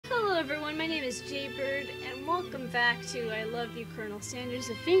everyone, my name is Jaybird, and welcome back to I Love You, Colonel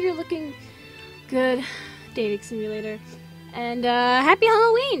Sanders, a finger-looking good dating simulator. And, happy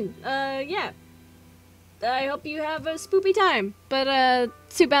Halloween! Yeah. I hope you have a spoopy time. But,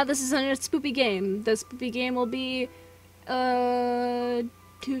 too bad this isn't a spoopy game. The spoopy game will be, two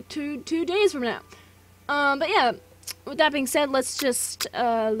days from now. But yeah, with that being said, let's just,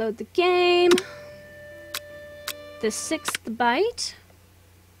 load the game. The 6th bite.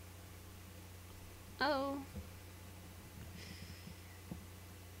 Oh.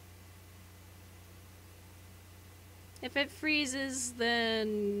 If it freezes,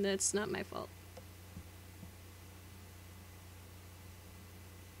 then that's not my fault.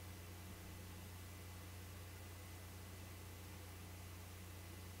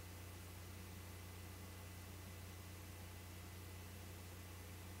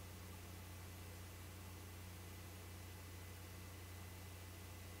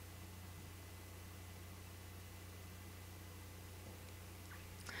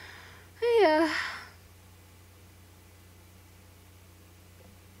 Yeah.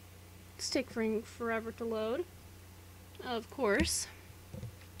 It's taking forever to load. Of course.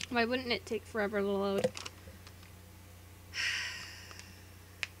 Why wouldn't it take forever to load?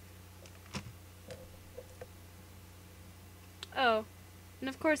 Oh. And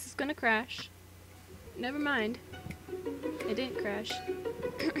of course it's gonna crash. Never mind. It didn't crash.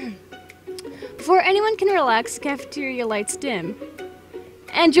 Before anyone can relax, the cafeteria lights dim.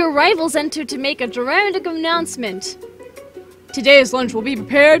 And your rivals enter to make a dramatic announcement. Today's lunch will be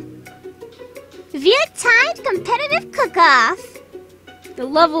prepared via timed competitive cook-off. The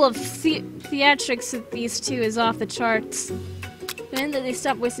level of theatrics of these two is off the charts. Then that they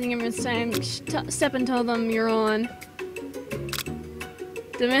stop wasting everyone's time, step and tell them you're on.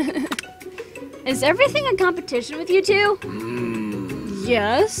 Is everything a competition with you two?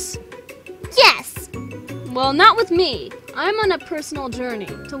 Yes. Yes. Well, not with me. I'm on a personal journey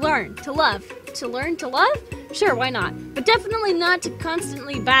to learn, to love. To learn to love? Sure, why not? But definitely not to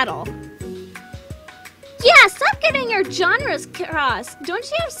constantly battle. Yeah, stop getting your genres crossed. Don't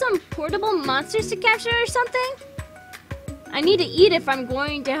you have some portable monsters to capture or something? I need to eat if I'm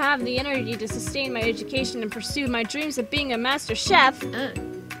going to have the energy to sustain my education and pursue my dreams of being a master chef.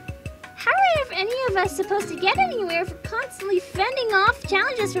 How are any of us supposed to get anywhere if we're constantly fending off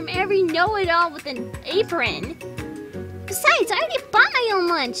challenges from every know-it-all with an apron? Besides, I already bought my own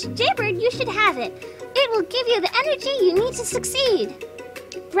lunch. Jaybird, you should have it. It will give you the energy you need to succeed.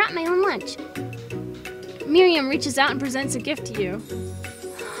 Brought my own lunch. Miriam reaches out and presents a gift to you.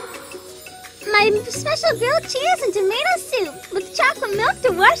 My special grilled cheese and tomato soup with chocolate milk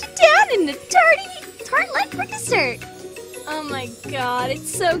to wash it down and a tartlet for dessert. Oh my god,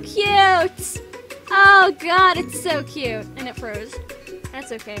 it's so cute! Oh god, it's so cute. And it froze.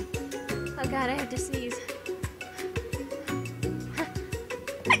 That's okay. Oh god, I have to sneeze.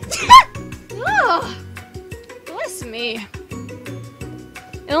 Oh, bless me.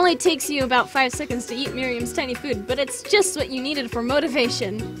 It only takes you about 5 seconds to eat Miriam's tiny food, but it's just what you needed for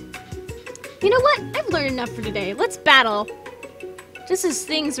motivation. You know what? I've learned enough for today. Let's battle. Just as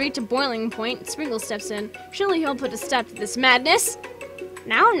things reach a boiling point, Sprinkle steps in. Surely he'll put a stop to this madness.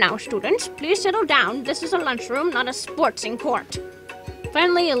 Now, students, please settle down. This is a lunchroom, not a sportsing court.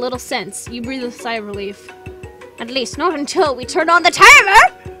 Finally, a little sense. You breathe a sigh of relief. At least not until we turn on the timer!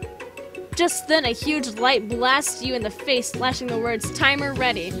 Just then, a huge light blasts you in the face, flashing the words, "Timer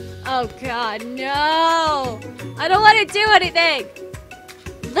ready." Oh god, no! I don't want to do anything!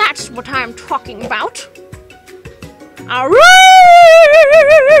 That's what I'm talking about!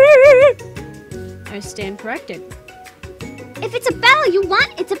 I stand corrected. If it's a battle you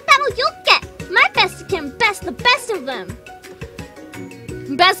want, it's a battle you'll get! My best can best the best of them!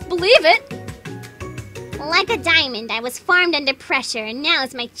 Best believe it! Like a diamond, I was formed under pressure, and now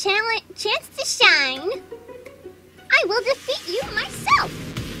is my chance to shine. I will defeat you myself.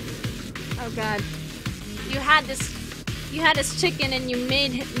 Oh god. You had this chicken and you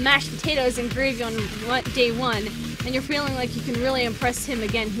made mashed potatoes and gravy on day 1, and you're feeling like you can really impress him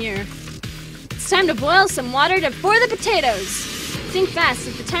again here. It's time to boil some water for the potatoes. Think fast,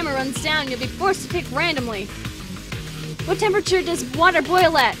 if the timer runs down, you'll be forced to pick randomly. What temperature does water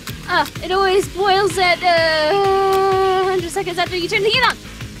boil at? It always boils at, 100 seconds after you turn the heat on.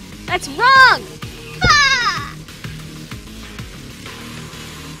 That's wrong! Ah!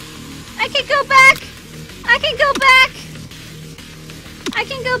 I can go back! I can go back! I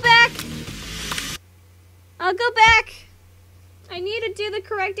can go back! I'll go back! I need to do the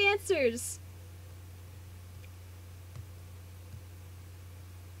correct answers.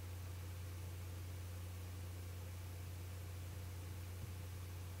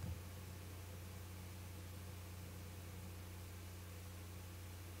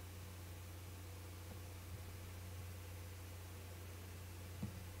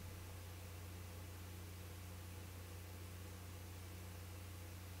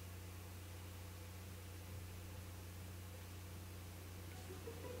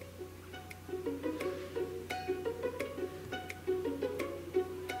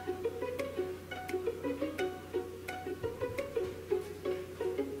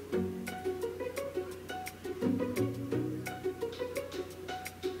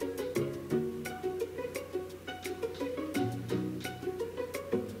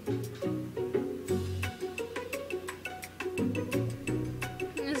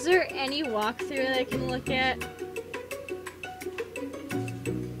 there any walkthrough that I can look at?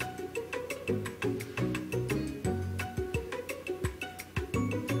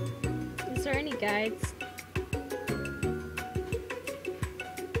 Is there any guides?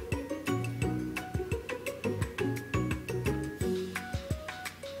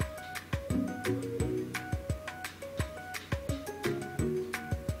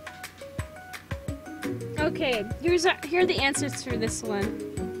 Okay, here are the answers for this one.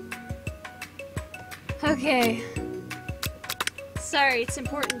 Okay. Sorry, it's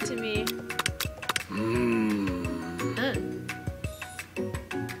important to me.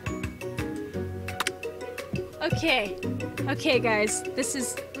 Okay. Okay, guys.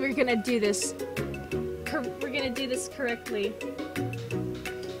 We're gonna do this. We're gonna do this correctly.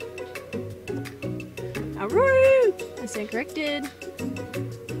 Alright! I stand corrected.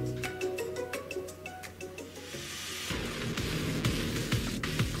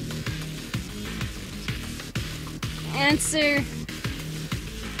 Answer.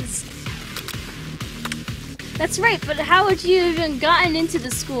 That's right, but how would you have even gotten into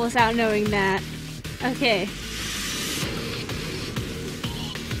the school without knowing that? Okay.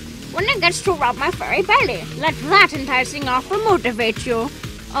 When it gets to rub my furry belly, let that enticing offer motivate you.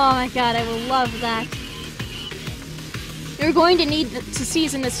 Oh my god, I will love that. You're going to need to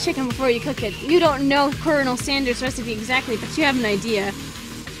season this chicken before you cook it. You don't know Colonel Sanders' recipe exactly, but you have an idea.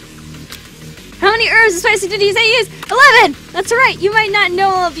 How many herbs and spices did he say use? 11! That's right, you might not know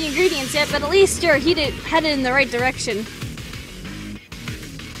all of the ingredients yet, but at least you're headed in the right direction.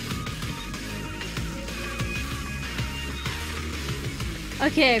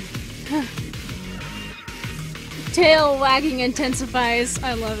 Okay. Tail wagging intensifies.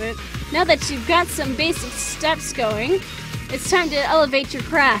 I love it. Now that you've got some basic steps going, it's time to elevate your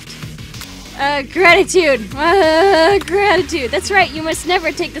craft. Gratitude. Gratitude. That's right, you must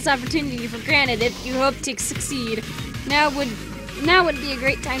never take this opportunity for granted if you hope to succeed. Now would be a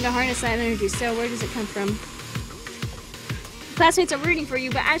great time to harness that energy, so where does it come from? Classmates are rooting for you,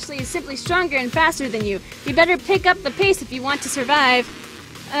 but Ashley is simply stronger and faster than you. You better pick up the pace if you want to survive.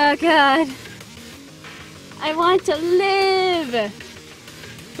 Oh god. I want to live!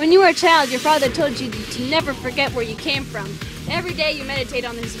 When you were a child, your father told you to never forget where you came from. Every day you meditate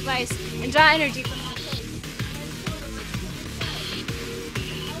on this advice and draw energy from that place.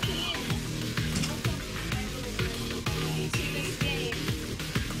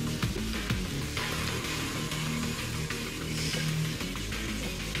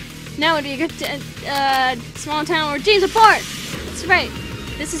 Now would be a good small town where James apart! That's right.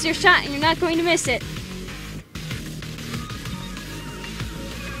 This is your shot and you're not going to miss it.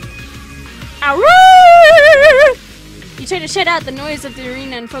 You try to shut out the noise of the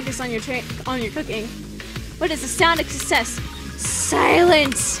arena and focus on your cooking. What is the sound of success?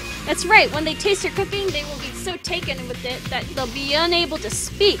 Silence! That's right, when they taste your cooking, they will be so taken with it that they'll be unable to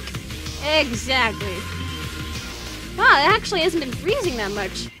speak. Exactly. Wow, it actually hasn't been freezing that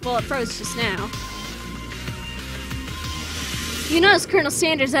much. Well, it froze just now. You notice Colonel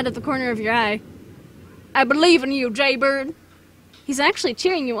Sanders out of the corner of your eye. I believe in you, Jaybird. He's actually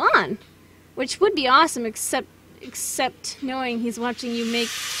cheering you on. Which would be awesome, except knowing he's watching you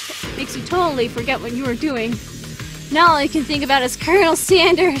makes you totally forget what you were doing. Now all I can think about is Colonel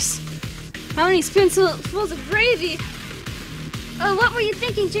Sanders. How many spoonfuls of gravy? Oh, what were you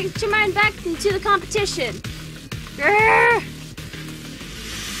thinking? Get your mind back into the competition. Grrr!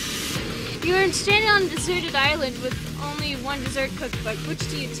 You are stranded on a deserted island with only one dessert cookbook. Which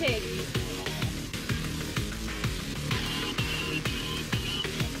do you take?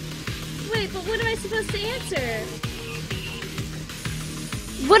 Wait, but what am I supposed to answer?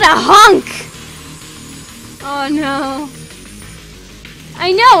 What a hunk! Oh no.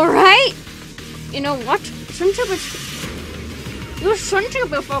 I know, right? You know what? You shouldn't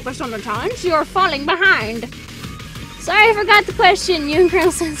be focused on the challenge. You're falling behind. Sorry, I forgot the question, you and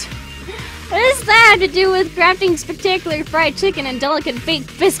Colonel Sanders. What does that have to do with crafting spectacular fried chicken and delicate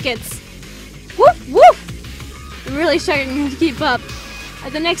baked biscuits? Woof, woof! I'm really struggling to keep up.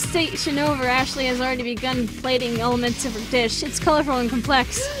 At the next station over, Ashley has already begun plating elements of her dish. It's colorful and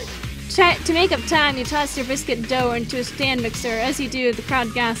complex. To make up time, you toss your biscuit dough into a stand mixer. As you do, the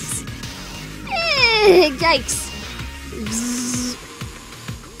crowd gasps. Yikes. Bzz.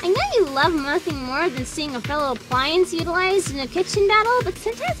 I know you love nothing more than seeing a fellow appliance utilized in a kitchen battle, but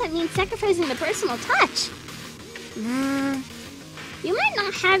sometimes that means sacrificing the personal touch. You might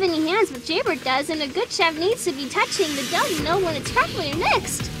not have any hands, but Jaybird does, and a good chef needs to be touching the dough to know when it's properly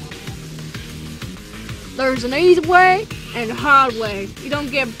mixed. There's an easy way and a hard way. You don't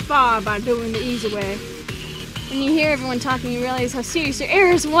get far by doing the easy way. When you hear everyone talking, you realize how serious your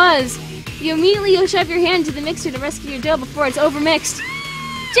errors was. You immediately shove your hand into the mixer to rescue your dough before it's overmixed.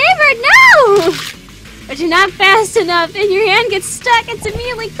 Jaybird, no! But you're not fast enough, and your hand gets stuck. It's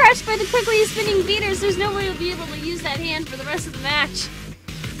immediately crushed by the quickly spinning beaters. There's no way you'll be able to use that hand for the rest of the match.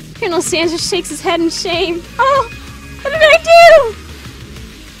 Colonel Sanders shakes his head in shame. Oh, what did I do?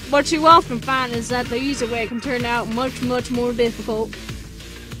 What you often find is that the easy way can turn out much, much more difficult.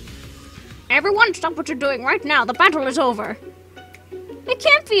 Everyone, stop what you're doing right now. The battle is over. It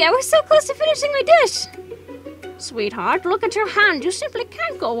can't be. I was so close to finishing my dish. Sweetheart, look at your hand. You simply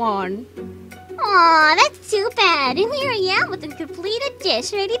can't go on. Aw, that's too bad. And here I am with a completed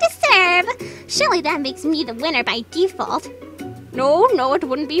dish ready to serve. Surely that makes me the winner by default. No, it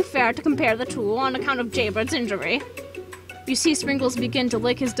wouldn't be fair to compare the two on account of Jaybird's injury. You see Sprinkles begin to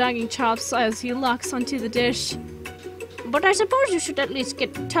lick his doggy chops as he locks onto the dish. But I suppose you should at least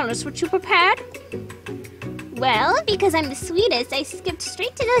tell us what you prepared. Well, because I'm the sweetest, I skipped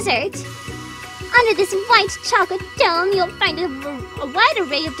straight to dessert. Under this white chocolate dome, you'll find a wide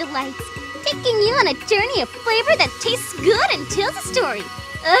array of delights, taking you on a journey of flavor that tastes good and tells a story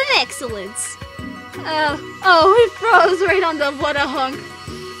of excellence. It froze right on the what a hunk.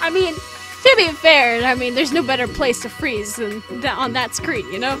 I mean, to be fair, there's no better place to freeze than on that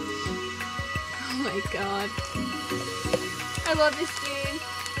screen, you know? Oh my god. I love this game.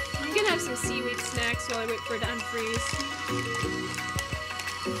 I'm gonna have some seaweed snacks while I wait for it to unfreeze.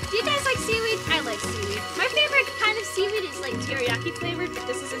 Do you guys like seaweed? I like seaweed. My favorite kind of seaweed is like teriyaki flavored, but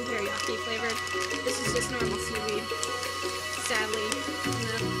this isn't teriyaki flavored. This is just normal seaweed. Sadly.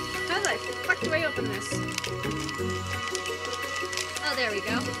 No. How do I fuck do I open this? Oh, there we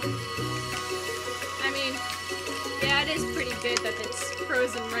go. Yeah, it is pretty good that it's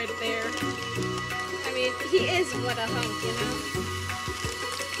frozen right there. He is what a hunk, you know?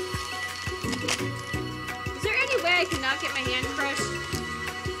 Is there any way I can not get my hand crushed?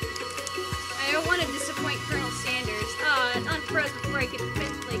 I don't want to disappoint Colonel Sanders. It unfroze before I could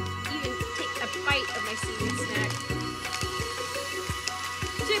even take a bite of my seaweed snack.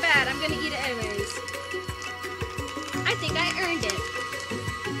 Too bad, I'm gonna eat it anyways. I think I earned it.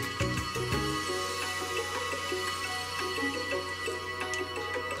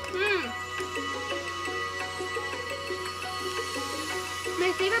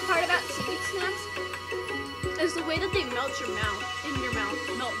 My favorite part about seaweed snacks is the way that they melt your mouth. In your mouth.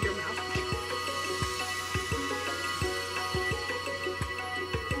 Melt your mouth.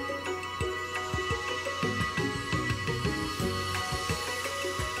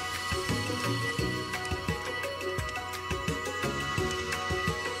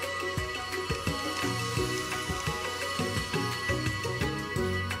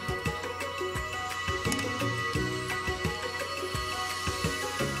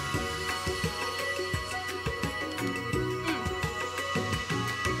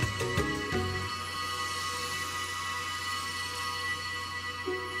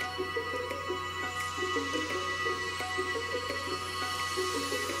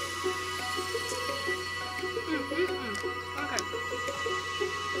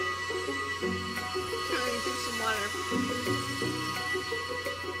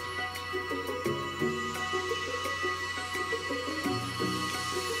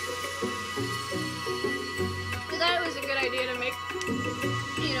 Idea to make,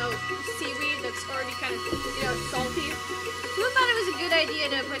 seaweed that's already kind of, salty. Who thought it was a good idea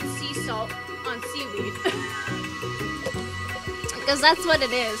to put sea salt on seaweed? Because that's what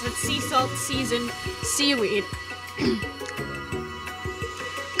it is. It's sea salt seasoned seaweed.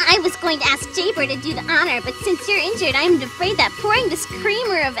 I was going to ask Jaybird to do the honor, but since you're injured, I'm afraid that pouring this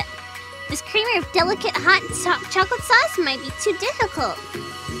creamer of delicate hot chocolate sauce might be too difficult.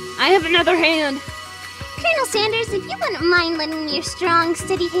 I have another hand. Colonel Sanders, if you wouldn't mind lending me your strong,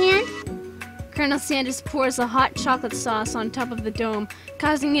 steady hand. Colonel Sanders pours a hot chocolate sauce on top of the dome,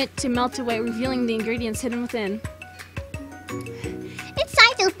 causing it to melt away, revealing the ingredients hidden within.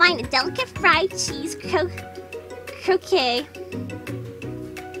 Inside you'll find a delicate fried cheese croquet.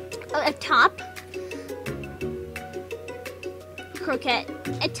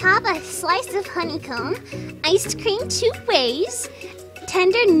 Atop a slice of honeycomb, iced cream 2 ways,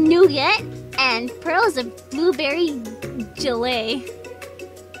 tender nougat, and pearls of blueberry gelée.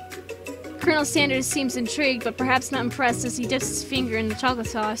 Colonel Sanders seems intrigued, but perhaps not impressed as he dips his finger in the chocolate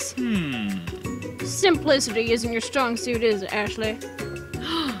sauce. Simplicity isn't your strong suit, is it, Ashley?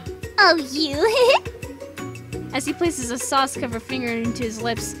 Oh, you? As he places a sauce-covered finger into his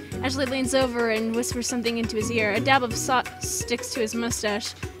lips, Ashley leans over and whispers something into his ear. A dab of sauce sticks to his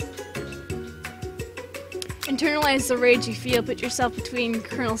mustache. internalize the rage you feel. Put yourself between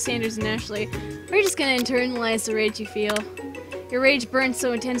Colonel Sanders and Ashley. We're just gonna internalize the rage you feel. Your rage burns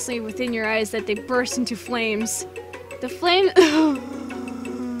so intensely within your eyes that they burst into flames. The flame.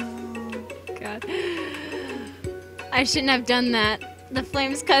 God. I shouldn't have done that. The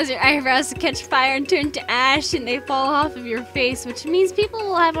flames cause your eyebrows to catch fire and turn to ash, and they fall off of your face, which means people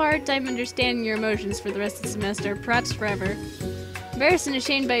will have a hard time understanding your emotions for the rest of the semester, perhaps forever. Embarrassed and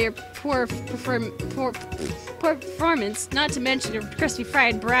ashamed by your poor performance, not to mention your crispy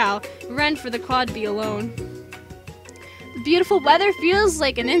fried brow, run for the quad to be alone. The beautiful weather feels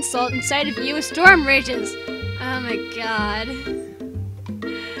like an insult. Inside of you a storm rages. Oh my god.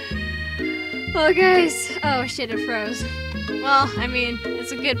 Well guys, oh shit, it froze. Well, I mean,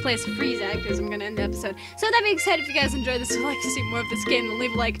 it's a good place to freeze at because I'm going to end the episode. So that being said, if you guys enjoyed this and would like to see more of this game, then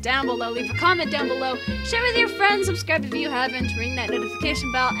leave a like down below, leave a comment down below, share with your friends, subscribe if you haven't, ring that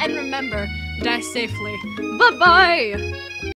notification bell, and remember, die safely. Bye-bye!